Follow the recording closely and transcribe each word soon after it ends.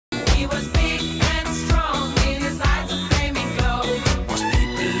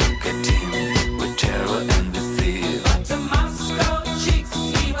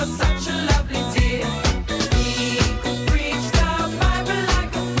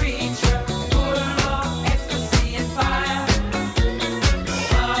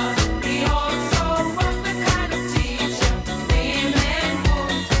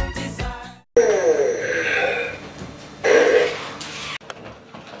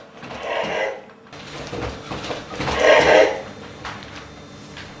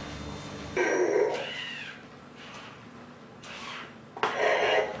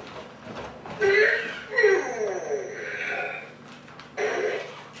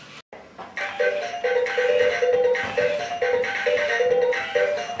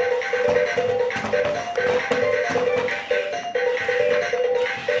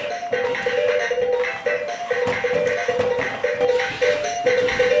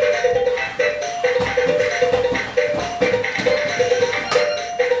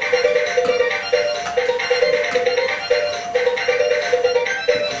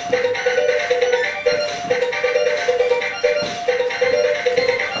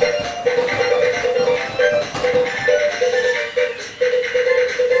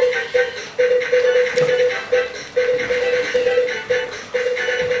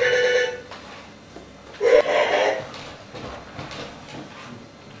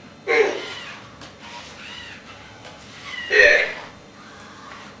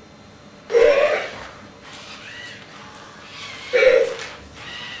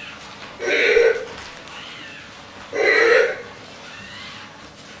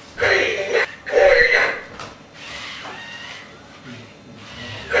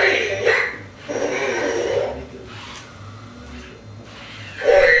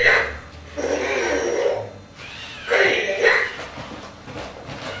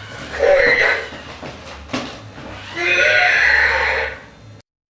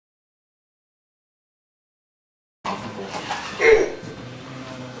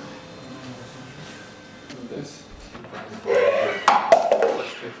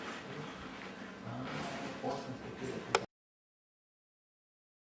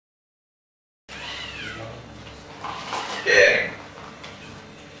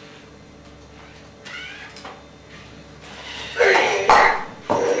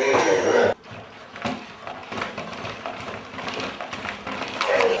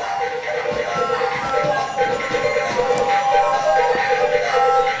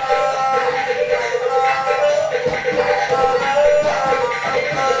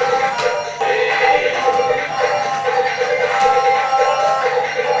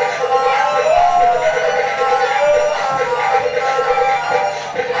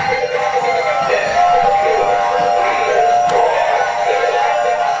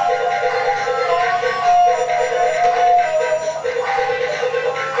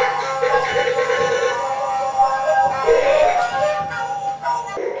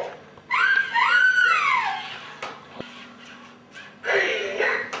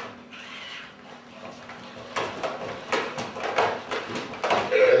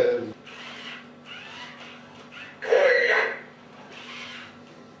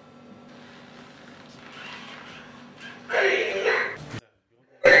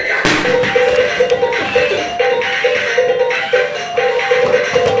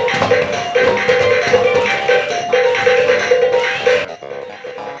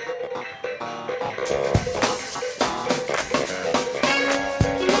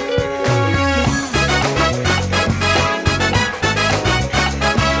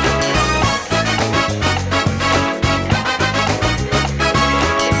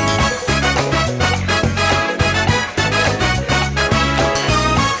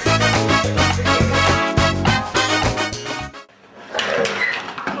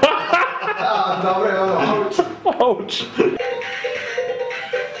Ouch.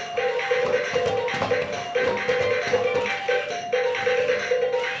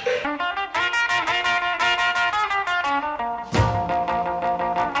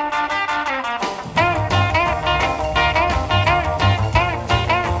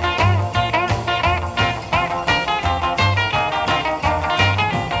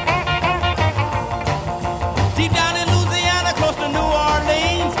 Deep down in Louisiana, close to New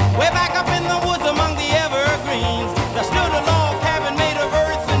Orleans, way back up in the woods among the evergreens, there stood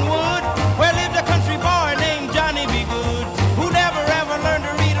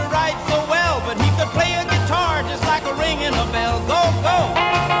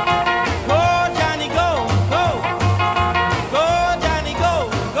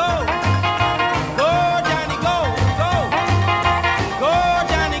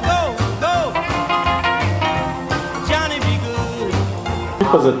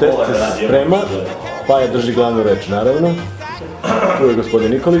Ekipa za test se sprema, pa je drži glavnu reč, naravno. Tu je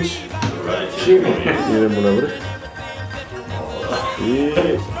gospodin Nikolić. Idemo na vrh. I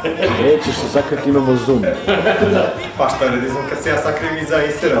nećeš se sakriti, imamo zoom. Pa šta ne znam kad se ja sakrijem iza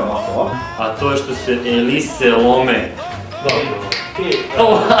isera ovako. A to je što se elise lome.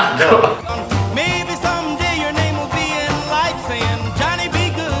 Ovako.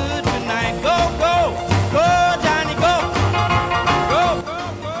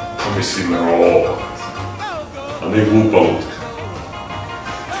 Mislim robot, a ne glupa lutka.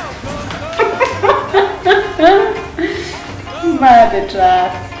 Ma,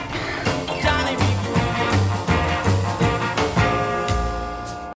 dečac.